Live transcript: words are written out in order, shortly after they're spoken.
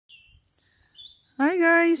Hi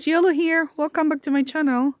guys, Yellow here. Welcome back to my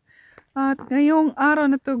channel. At ngayong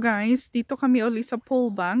araw na to guys, dito kami uli sa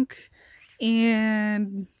pole bank.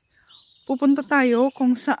 And pupunta tayo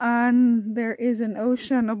kung saan there is an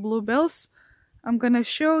ocean of bluebells. I'm gonna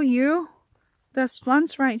show you this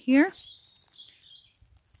plants right here.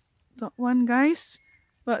 That one guys.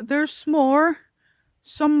 But there's more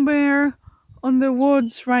somewhere on the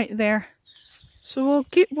woods right there. So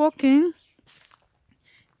we'll keep walking.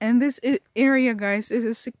 And this area guys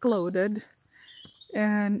is secluded,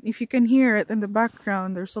 and if you can hear it in the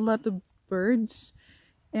background, there's a lot of birds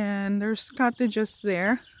and there's cottages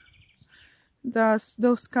there.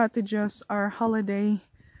 Those cottages are holiday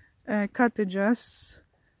cottages,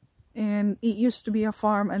 and it used to be a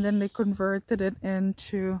farm and then they converted it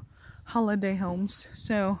into holiday homes.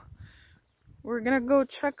 So we're gonna go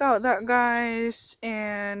check out that guys.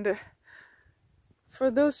 And for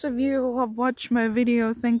those of you who have watched my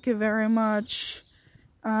video, thank you very much.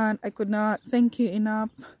 And I could not thank you enough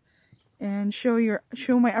and show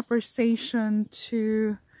my appreciation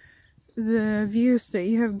to the views that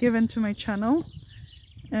you have given to my channel.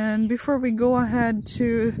 And before we go ahead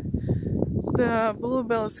to the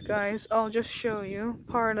bluebells guys, I'll just show you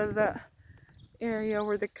part of the area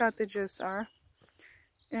where the cottages are.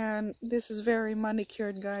 And this is very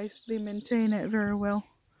manicured guys, they maintain it very well.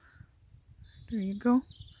 There you go.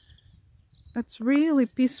 It's really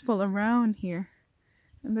peaceful around here.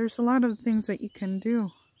 And there's a lot of things that you can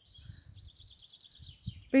do.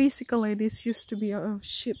 Basically, this used to be a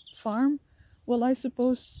sheep farm. Well, I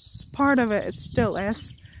suppose part of it still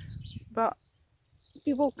is. But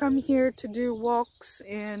people come here to do walks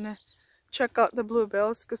and check out the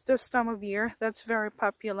bluebells because this time of year, that's very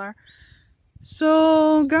popular.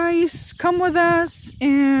 So, guys, come with us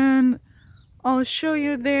and I'll show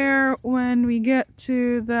you there when we get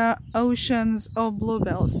to the oceans of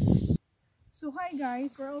bluebells. So hi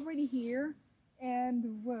guys, we're already here in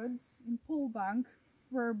the woods in Pool Bank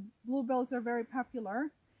where bluebells are very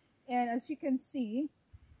popular. And as you can see,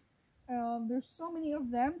 there's so many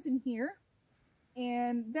of them in here.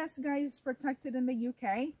 And this guy is protected in the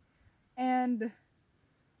UK. And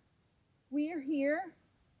we are here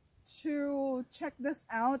to check this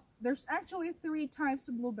out. There's actually 3 types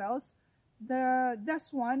of bluebells. This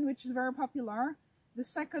one, which is very popular. The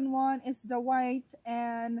second one is the white,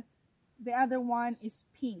 and the other one is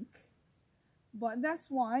pink. But this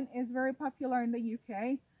one is very popular in the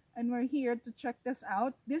UK, and we're here to check this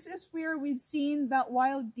out. This is where we've seen that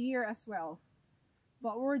wild deer as well.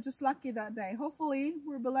 But we're just lucky that day. Hopefully,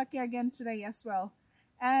 we'll be lucky again today as well.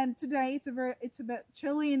 And today it's a bit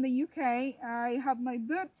chilly in the UK. I have my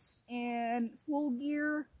boots and full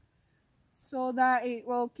gear, so that it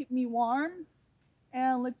will keep me warm.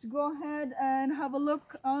 And let's go ahead and have a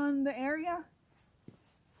look on the area.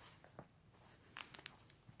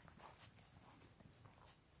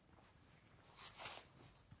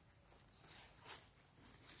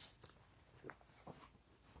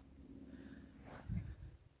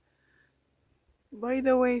 By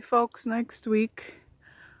the way folks, next week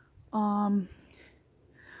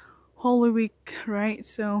Holy Week, right?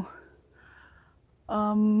 So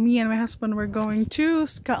me and my husband were going to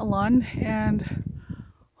Scotland, and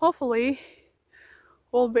hopefully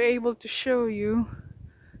we'll be able to show you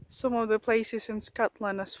some of the places in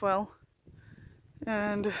Scotland as well.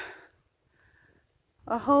 And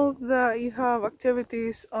I hope that you have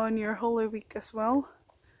activities on your Holy Week as well.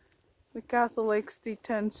 The Catholics, they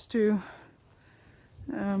tend to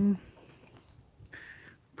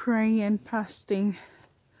pray and fasting.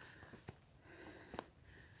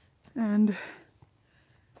 And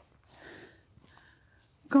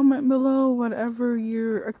comment below whatever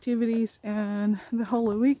your activities and the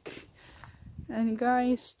Holy Week. And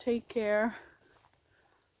guys, take care.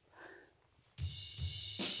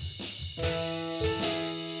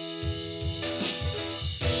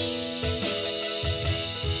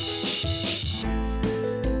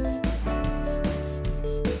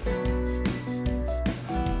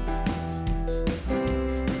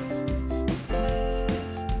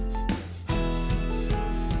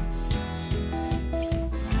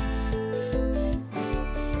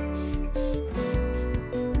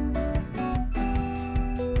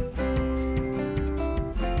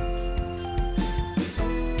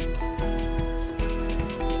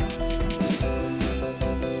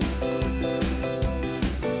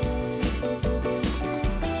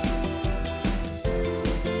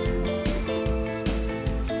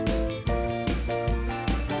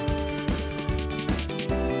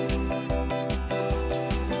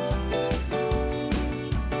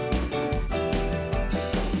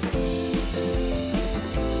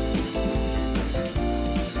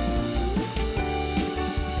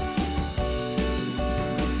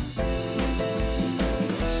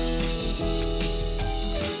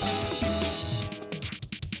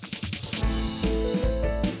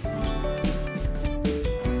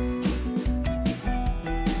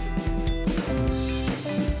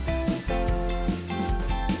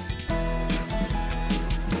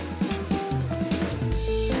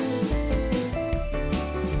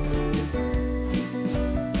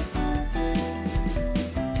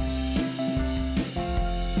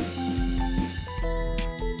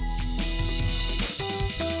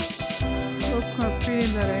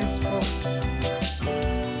 pretty that is, folks.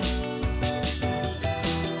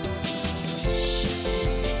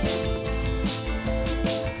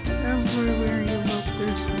 Everywhere you look,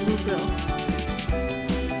 there's bluebells.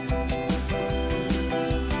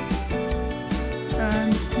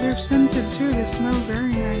 And they're scented too, they smell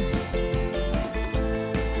very nice.